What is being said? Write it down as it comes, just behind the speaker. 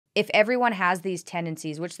if everyone has these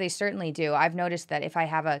tendencies, which they certainly do, I've noticed that if I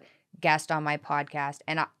have a guest on my podcast,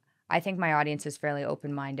 and I think my audience is fairly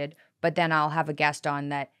open-minded, but then I'll have a guest on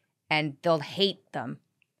that, and they'll hate them.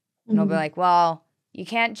 And they'll be like, well, you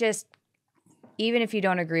can't just, even if you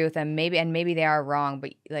don't agree with them, maybe they are wrong,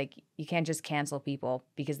 but like you can't just cancel people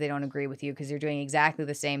because they don't agree with you because you're doing exactly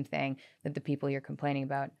the same thing that the people you're complaining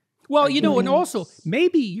about. Well, you know, and also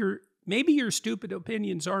maybe your stupid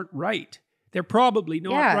opinions aren't right. They're probably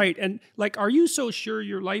not right. And like, are you so sure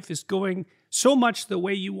your life is going so much the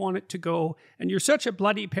way you want it to go, and you're such a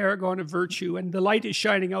bloody paragon of virtue, and the light is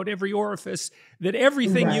shining out every orifice, that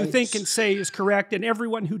everything you think and say is correct, and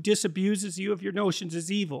everyone who disabuses you of your notions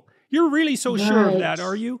is evil? You're really so sure of that,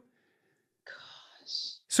 are you?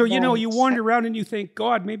 Gosh. So, you know, you wander around and you think,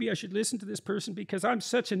 God, maybe I should listen to this person because I'm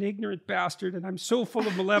such an ignorant bastard and I'm so full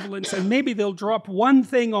of malevolence, and maybe they'll drop one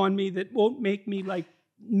thing on me that won't make me like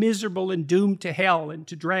miserable and doomed to hell and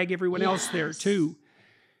to drag everyone else there too.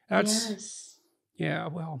 That's, yeah,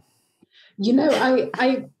 well. You know,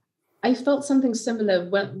 I felt something similar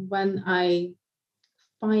when I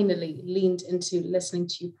finally leaned into listening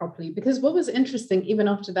to you properly, because what was interesting, even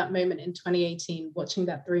after that moment in 2018, watching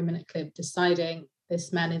that 3-minute clip, deciding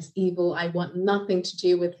this man is evil, I want nothing to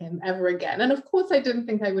do with him ever again. And of course, I didn't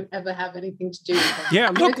think I would ever have anything to do with him. Yeah,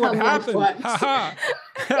 look what happened. Ha ha.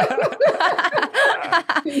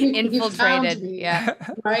 Infiltrated. Me, yeah.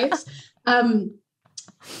 Right?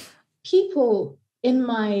 People in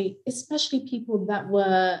my, especially people that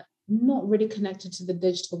were not really connected to the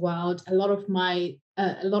digital world, a lot of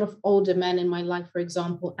older men in my life, for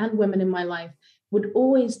example, and women in my life would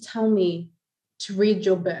always tell me to read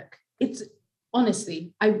your book. It's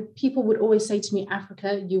honestly, people would always say to me,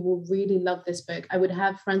 Africa, you will really love this book. I would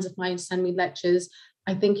have friends of mine send me lectures.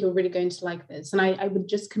 I think you're really going to like this. And I would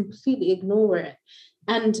just completely ignore it.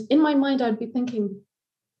 And in my mind, I'd be thinking,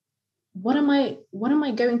 what am I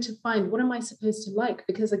going to find? What am I supposed to like?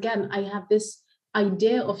 Because again, I have this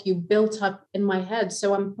idea of you built up in my head.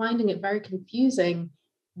 So I'm finding it very confusing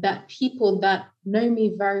that people that know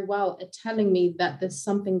me very well are telling me that there's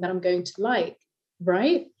something that I'm going to like,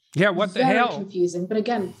 right? Yeah, what the hell? Very confusing. But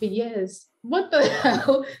again, for years, what the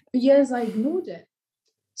hell? For years, I ignored it.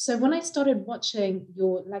 So when I started watching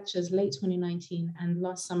your lectures late 2019 and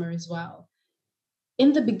last summer as well,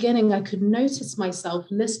 in the beginning, I could notice myself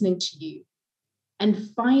listening to you and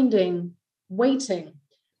waiting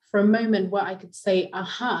for a moment where I could say,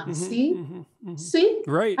 aha, see?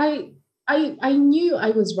 Right. I knew I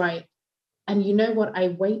was right. And you know what? I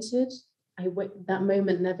waited. That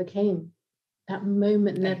moment never came. That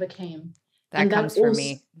moment never came. That and comes for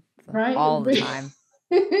me right? all the time.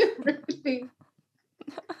 Really.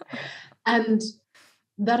 And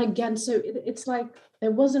that again, so it's like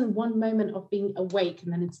there wasn't one moment of being awake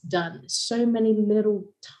and then it's done. So many little,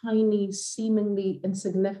 tiny, seemingly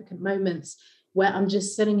insignificant moments where I'm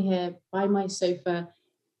just sitting here by my sofa,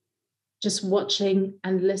 just watching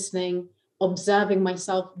and listening, observing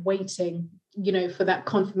myself, waiting, you know, for that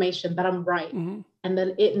confirmation that I'm right. And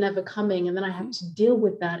then it never coming. And then I have to deal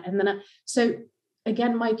with that. And then so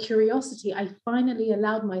again, my curiosity, I finally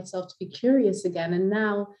allowed myself to be curious again. And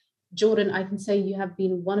now, Jordan, I can say you have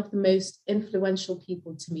been one of the most influential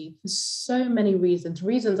people to me for so many reasons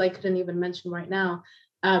I couldn't even mention right now.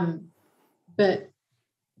 But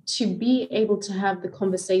to be able to have the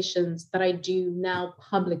conversations that I do now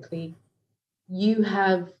publicly, you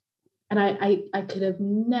have, and I could have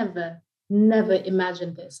never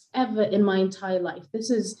imagined this ever in my entire life.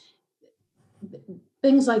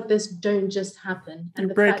 Things like this don't just happen. And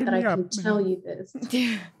the fact that I can tell you this.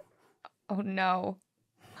 Oh no.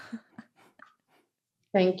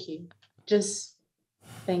 Thank you. Just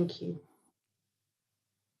thank you.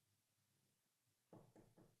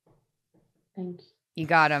 Thank you. You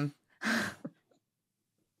got him.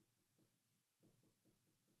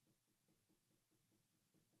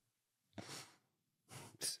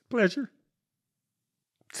 It's a pleasure.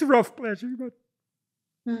 It's a rough pleasure, but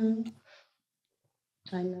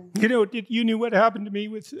I know. You know, you knew what happened to me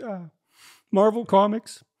with Marvel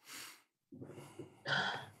Comics?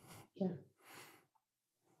 Yeah.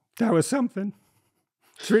 That was something.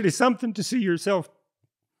 It's really something to see yourself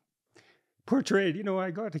portrayed. You know,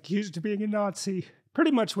 I got accused of being a Nazi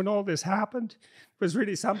pretty much when all this happened. It was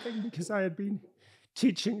really something because I had been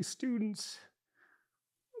teaching students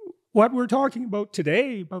what we're talking about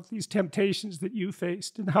today, about these temptations that you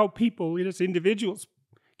faced and how people, as individuals,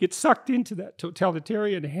 get sucked into that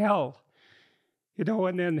totalitarian hell. You know,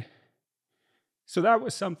 and then, so that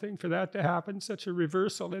was something for that to happen, such a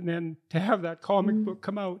reversal. And then to have that comic book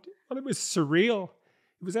come out, well, it was surreal.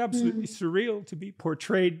 It was absolutely surreal to be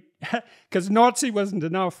portrayed, because Nazi wasn't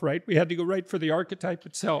enough, right? We had to go right for the archetype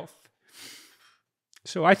itself.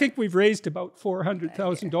 So I think we've raised about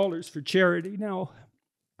 $400,000 for charity now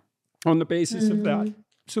on the basis of that.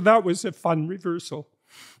 So that was a fun reversal.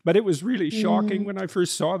 But it was really shocking when I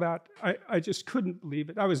first saw that. I just couldn't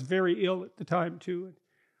believe it. I was very ill at the time too. And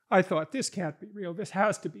I thought, this can't be real. This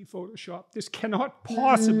has to be Photoshop. This cannot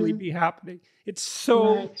possibly be happening. It's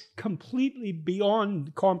so completely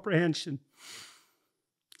beyond comprehension.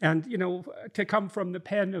 And, you know, to come from the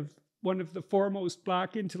pen of one of the foremost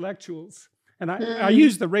Black intellectuals. And I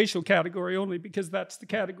use the racial category only because that's the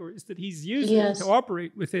categories that he's using to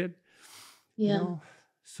operate within. Yeah. You know?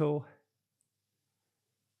 So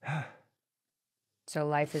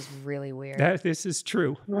life is really weird. This is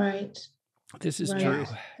true. Right. This is true,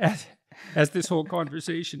 as this whole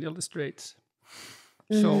conversation illustrates.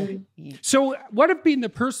 So what have been the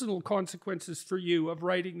personal consequences for you of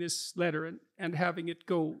writing this letter and having it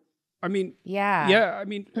go? I mean, I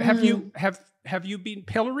mean, have you been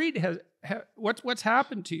pilloried? What's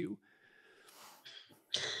happened to you?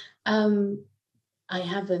 I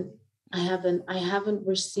haven't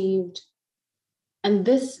received, and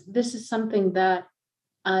this is something that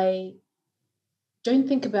I don't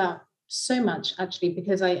think about so much, actually,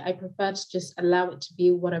 because I prefer to just allow it to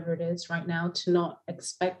be whatever it is right now, to not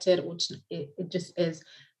expect it, or it just is.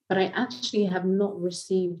 But I actually have not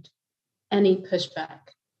received any pushback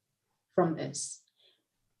from this.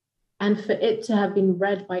 And for it to have been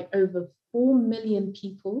read by over 4 million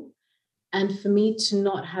people, and for me to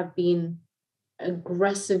not have been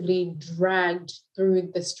aggressively dragged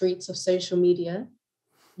through the streets of social media,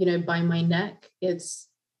 you know, by my neck, it's...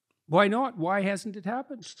 Why not? Why hasn't it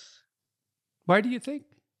happened? Why do you think?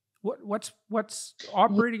 What's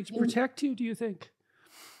operating to protect you, do you think?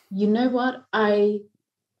 You know what?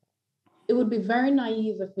 It would be very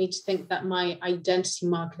naive of me to think that my identity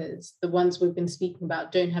markers, the ones we've been speaking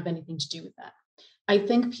about, don't have anything to do with that. I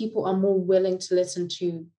think people are more willing to listen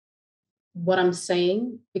to what I'm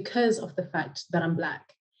saying because of the fact that I'm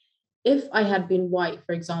Black. If I had been white,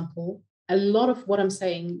 for example, a lot of what I'm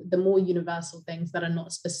saying, the more universal things that are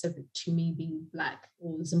not specific to me being Black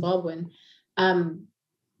or Zimbabwean,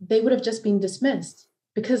 they would have just been dismissed,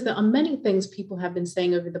 because there are many things people have been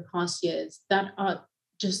saying over the past years that are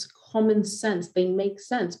just common sense. They make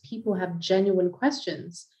sense. People have genuine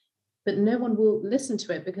questions, but no one will listen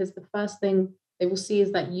to it because the first thing they will see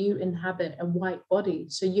is that you inhabit a white body,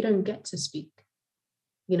 so you don't get to speak,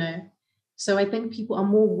 you know? So I think people are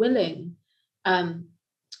more willing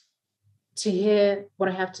to hear what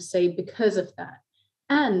I have to say because of that.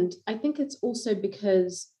 And I think it's also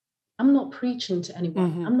because I'm not preaching to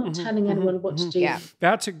anyone. I'm not telling anyone what to do. Yeah.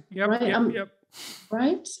 That's right?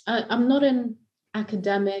 Right? I'm not an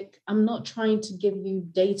academic. I'm not trying to give you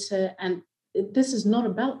data. And this is not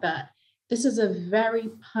about that. This is a very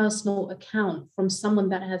personal account from someone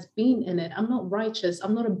that has been in it. I'm not righteous.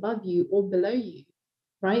 I'm not above you or below you,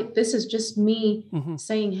 right? This is just me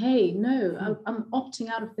saying, hey, no, I'm opting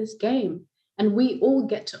out of this game. And we all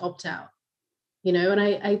get to opt out, you know? And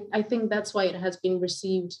I think that's why it has been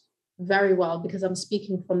received very well, because I'm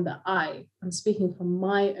speaking from the I. I'm speaking from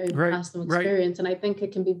my own personal experience. And I think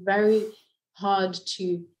it can be very hard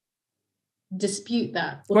to dispute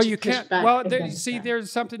that. Well, you can't. Well,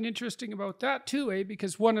 there's something interesting about that too,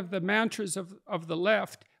 because one of the mantras of the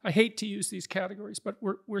left, I hate to use these categories, but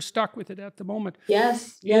we're stuck with it at the moment.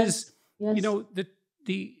 Yes. You know,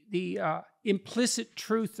 the implicit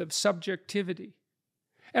truth of subjectivity.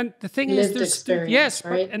 And the thing is,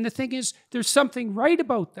 and the thing is, there's something right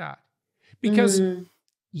about that, because there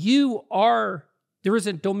is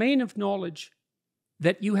a domain of knowledge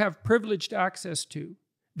that you have privileged access to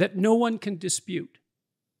that no one can dispute.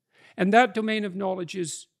 And that domain of knowledge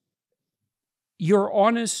is your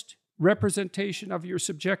honest representation of your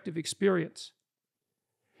subjective experience.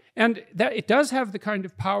 And that it does have the kind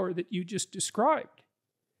of power that you just described.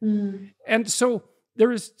 And so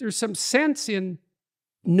there's some sense in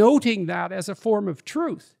noting that as a form of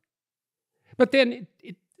truth. But then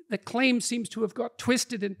the claim seems to have got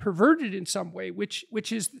twisted and perverted in some way, which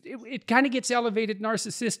is, it kind of gets elevated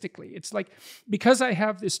narcissistically. It's like, because I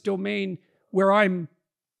have this domain where I am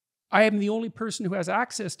the only person who has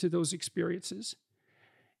access to those experiences,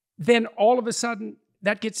 then all of a sudden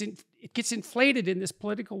that gets inflated in this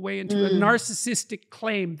political way into a narcissistic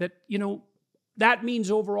claim that, you know, that means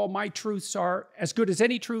overall my truths are as good as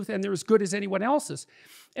any truth and they're as good as anyone else's.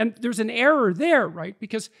 And there's an error there, right?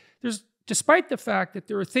 Because despite the fact that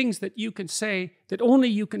there are things that you can say, that only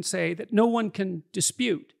you can say, that no one can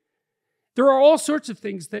dispute, There are all sorts of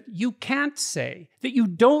things that you can't say, that you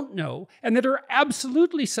don't know, and that are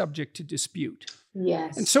absolutely subject to dispute.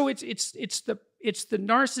 Yes. And so it's the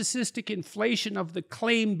narcissistic inflation of the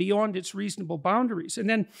claim beyond its reasonable boundaries. And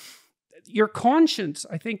then your conscience,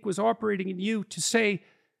 I think, was operating in you to say,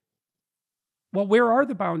 well, where are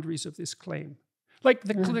the boundaries of this claim? Like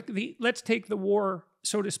let's take the war,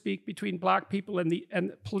 so to speak, between black people and the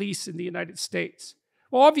police in the United States.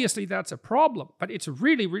 Well, obviously that's a problem, but it's a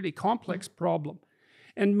really, really complex problem.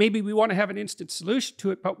 And maybe we want to have an instant solution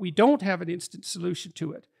to it, but we don't have an instant solution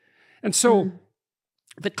to it. And so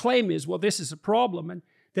the claim is, well, this is a problem. And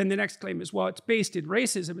then the next claim is, well, it's based in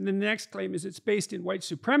racism. And then the next claim is it's based in white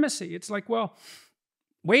supremacy. It's like, well,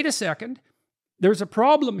 wait a second. There's a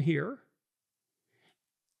problem here.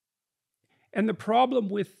 And the problem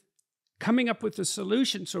with coming up with a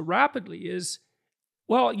solution so rapidly is,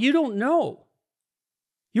 well, you don't know.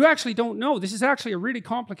 You actually don't know. This is actually a really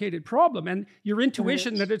complicated problem. And your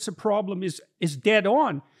intuition that it's a problem is dead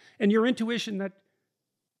on. And your intuition that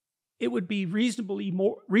it would be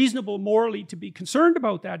reasonable morally to be concerned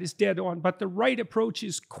about that is dead on. But the right approach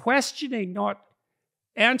is questioning, not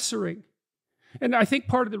answering. And I think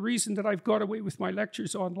part of the reason that I've got away with my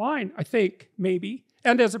lectures online, I think, maybe,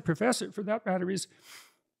 and as a professor for that matter, is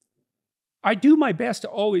I do my best to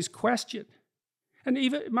always question. And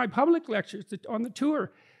even in my public lectures on the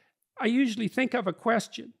tour, I usually think of a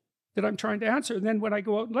question that I'm trying to answer. And then when I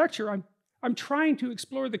go out and lecture, I'm trying to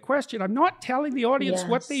explore the question. I'm not telling the audience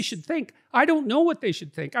what they should think. I don't know what they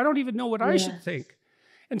should think. I don't even know what I should think.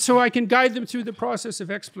 And so I can guide them through the process of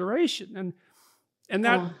exploration. And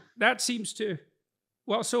that seems to,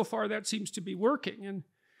 well, so far that seems to be working. And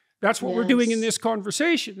that's what we're doing in this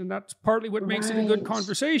conversation. And that's partly what makes it a good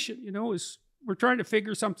conversation, is we're trying to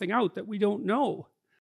figure something out that we don't know.